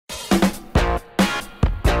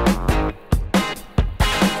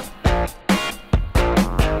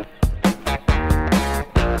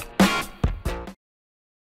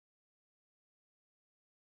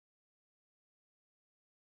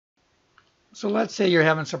So let's say you're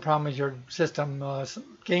having some problem with your system. Some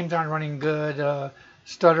games aren't running good,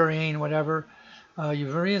 stuttering, whatever.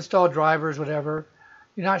 You've reinstalled drivers, whatever.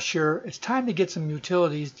 You're not sure. It's time to get some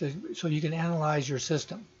utilities so you can analyze your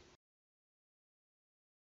system.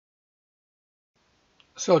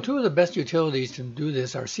 So two of the best utilities to do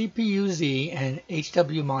this are CPU-Z and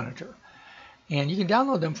HWMonitor. And you can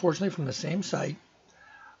download them, fortunately, from the same site.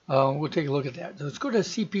 We'll take a look at that. So let's go to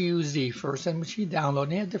CPU-Z first, and we download.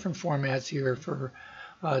 And they have different formats here for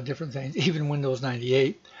different things, even Windows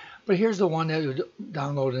 98. But here's the one that you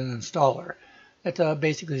download an installer. That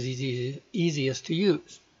basically is easiest to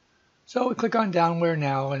use. So we click on Downware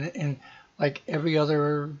Now, and like every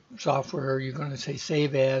other software, you're going to say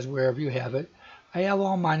Save As wherever you have it. I have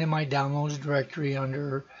all mine in my Downloads directory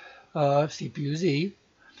under CPU-Z.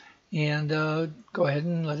 And go ahead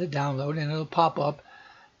and let it download, and it'll pop up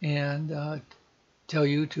and tell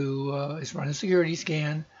you to it's run a security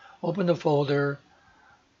scan, open the folder,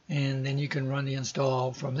 and then you can run the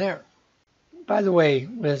install from there. By the way,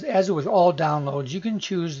 as with all downloads, you can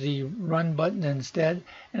choose the Run button instead,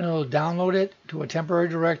 and it'll download it to a temporary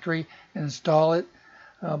directory and install it.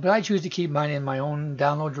 But I choose to keep mine in my own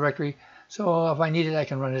download directory, so if I need it, I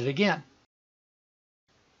can run it again.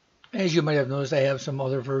 As you might have noticed, I have some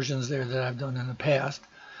other versions there that I've done in the past.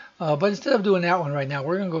 But instead of doing that one right now,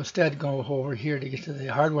 we're going to go over here to get to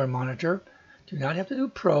the hardware monitor. Do not have to do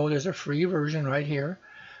Pro. There's a free version right here.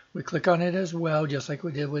 We click on it as well, just like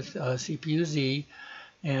we did with CPU-Z,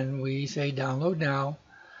 and we say Download Now,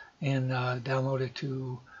 and download it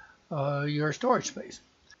to your storage space.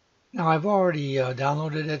 Now I've already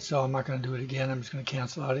downloaded it, so I'm not going to do it again. I'm just going to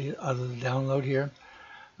cancel out of the download here.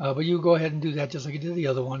 But you go ahead and do that just like you did the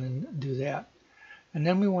other one, and do that. And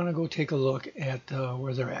then we want to go take a look at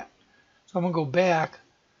where they're at. So I'm going to go back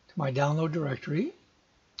to my download directory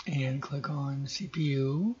and click on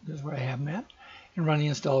CPU. This is where I have them at, and run the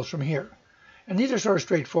installs from here. And these are sort of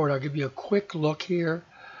straightforward. I'll give you a quick look here.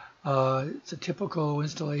 It's a typical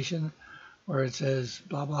installation where it says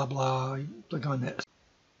blah, blah, blah. You click on this.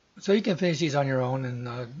 So you can finish these on your own, and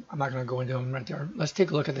I'm not going to go into them right there. Let's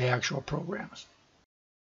take a look at the actual programs.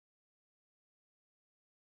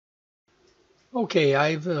 Okay,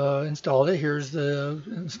 I've installed it. Here's the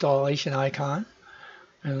installation icon,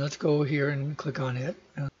 and let's go here and click on it,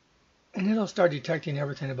 and it'll start detecting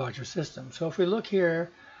everything about your system. So if we look here,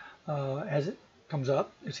 as it comes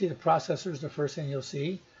up, you see the processor is the first thing you'll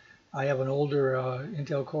see. I have an older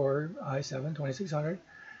Intel Core i7 2600.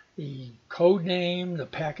 The code name, the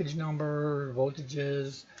package number,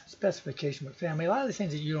 voltages, specification with family, a lot of the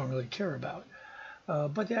things that you don't really care about.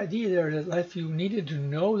 But the idea there is that if you needed to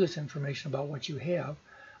know this information about what you have,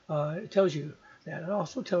 it tells you that. It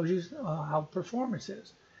also tells you how performance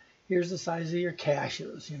is. Here's the size of your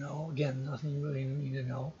caches, again, nothing you really need to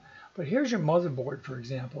know. But here's your motherboard, for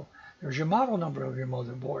example. There's your model number of your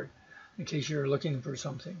motherboard, in case you're looking for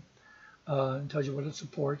something. It tells you what it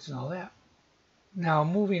supports and all that. Now,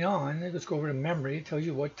 moving on, let's go over to memory. It tells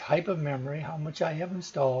you what type of memory, how much I have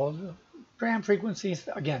installed, RAM frequencies,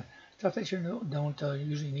 again, stuff that you don't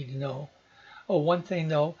usually need to know. Oh, one thing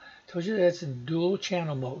though, tells you that it's in dual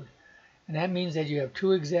channel mode. And that means that you have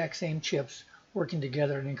two exact same chips working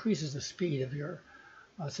together, and increases the speed of your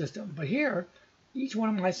system. But here, each one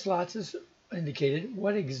of my slots is indicated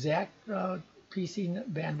what exact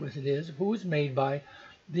PC bandwidth it is, who it's made by,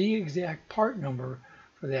 the exact part number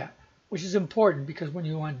for that, which is important because when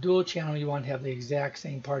you want dual channel, you want to have the exact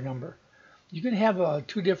same part number. You can have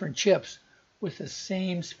two different chips with the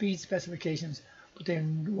same speed specifications, but they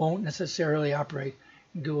won't necessarily operate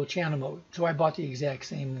in dual channel mode. So I bought the exact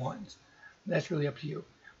same ones. That's really up to you.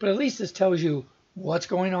 But at least this tells you what's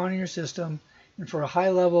going on in your system, and for a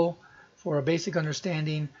high level, for a basic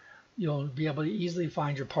understanding, you'll be able to easily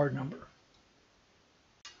find your part number.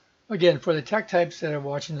 Again, for the tech types that are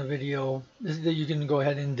watching the video, you can go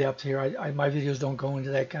ahead in depth here. My videos don't go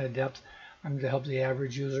into that kind of depth. I'm to help the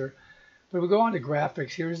average user. But we go on to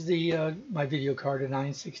graphics. Here's the my video card, a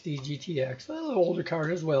 960 GTX, a little older card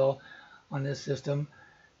as well on this system.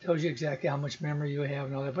 Tells you exactly how much memory you have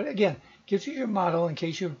and all that. But again, gives you your model in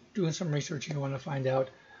case you're doing some research and you want to find out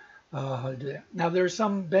how to do that. Now there's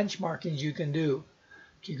some benchmarkings you can do.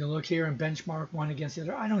 You can look here and benchmark one against the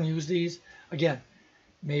other. I don't use these. Again,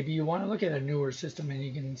 maybe you want to look at a newer system and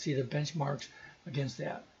you can see the benchmarks against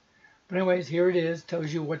that. But anyways, here it is.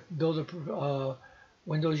 Tells you what build of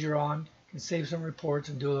Windows you're on. You can save some reports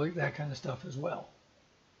and do that kind of stuff as well.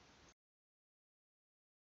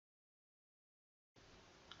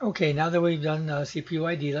 Okay, now that we've done CPU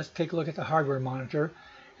ID, let's take a look at the hardware monitor.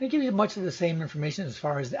 And it gives you much of the same information as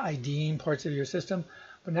far as the IDing parts of your system,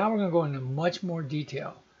 but now we're going to go into much more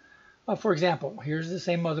detail. For example, here's the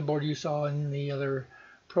same motherboard you saw in the other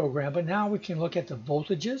program, but now we can look at the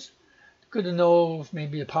voltages. Good to know if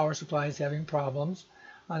maybe the power supply is having problems.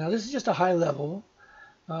 Now this is just a high level.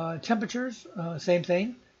 Temperatures, same thing.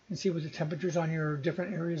 You can see what the temperatures on your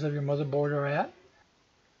different areas of your motherboard are at.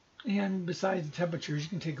 And besides the temperatures, you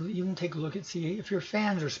can take a look and see if your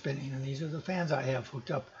fans are spinning. And these are the fans I have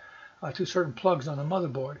hooked up to certain plugs on the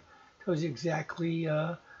motherboard. Tells you exactly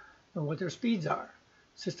what their speeds are.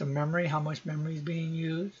 System memory, how much memory is being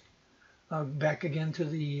used. Back again to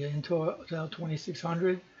the Intel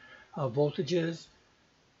 2600, voltages,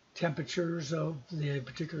 temperatures of the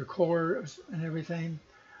particular cores and everything,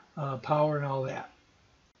 power and all that.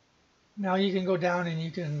 Now you can go down and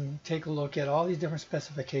you can take a look at all these different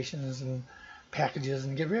specifications and packages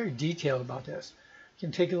and get very detailed about this. You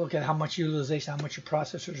can take a look at how much utilization, how much your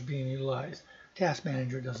processor is being utilized. Task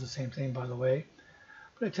Manager does the same thing, by the way.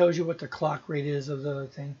 But it tells you what the clock rate is of the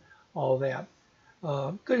thing, all that.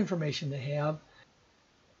 Good information to have.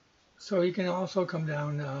 So you can also come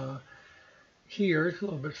down here a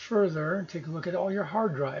little bit further and take a look at all your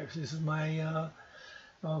hard drives. This is my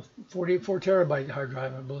 44 terabyte hard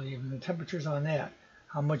drive, I believe, and the temperatures on that.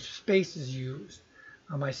 How much space is used.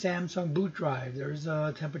 My Samsung boot drive, there's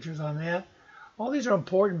temperatures on that. All these are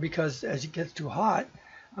important because as it gets too hot,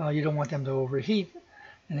 you don't want them to overheat,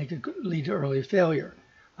 and they could lead to early failure.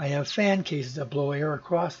 I have fan cases that blow air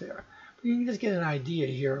across there. But you can just get an idea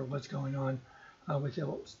here of what's going on with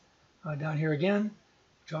those. Down here again,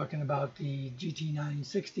 talking about the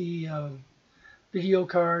GT960 video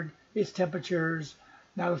card, its temperatures.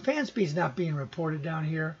 Now the fan speed is not being reported down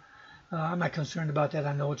here. I'm not concerned about that.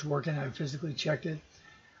 I know it's working. I physically checked it.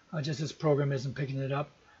 Just this program isn't picking it up.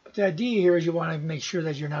 But the idea here is you want to make sure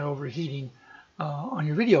that you're not overheating on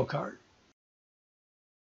your video card.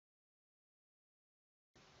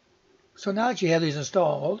 So now that you have these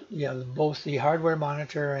installed, you have both the hardware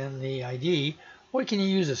monitor and the ID, what can you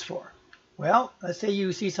use this for? Well, let's say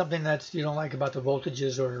you see something that you don't like about the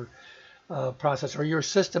voltages or process, or your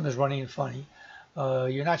system is running funny.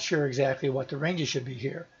 You're not sure exactly what the ranges should be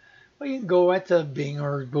here. Well, you can go at the Bing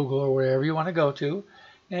or Google or wherever you want to go to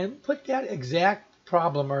and put that exact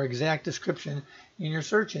problem or exact description in your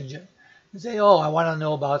search engine. And say, oh, I want to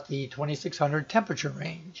know about the 2600 temperature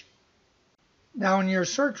range. Now in your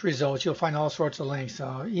search results, you'll find all sorts of links.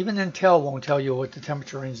 Even Intel won't tell you what the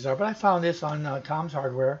temperature ranges are, but I found this on Tom's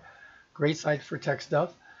Hardware. Great site for tech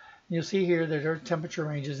stuff. You'll see here that there are temperature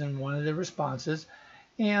ranges in one of the responses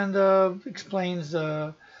and explains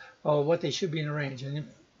what they should be in the range. And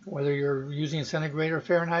whether you're using centigrade or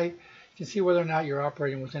Fahrenheit, you can see whether or not you're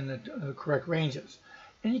operating within the correct ranges.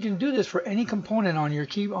 And you can do this for any component on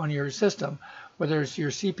your system, whether it's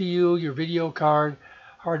your CPU, your video card,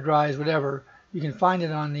 hard drives, whatever. You can find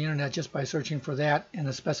it on the internet just by searching for that and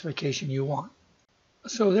the specification you want.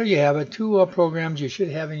 So there you have it, two programs you should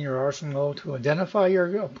have in your arsenal to identify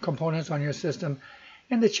your components on your system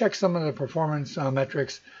and to check some of the performance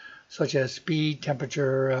metrics such as speed,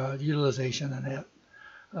 temperature, utilization, and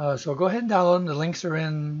that. So go ahead and download them. The links are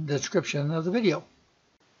in the description of the video.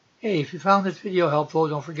 Hey, if you found this video helpful,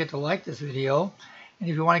 don't forget to like this video. And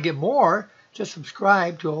if you want to get more, just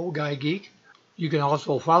subscribe to Old Guy Geek. You can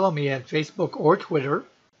also follow me at Facebook or Twitter.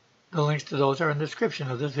 The links to those are in the description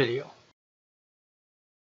of this video.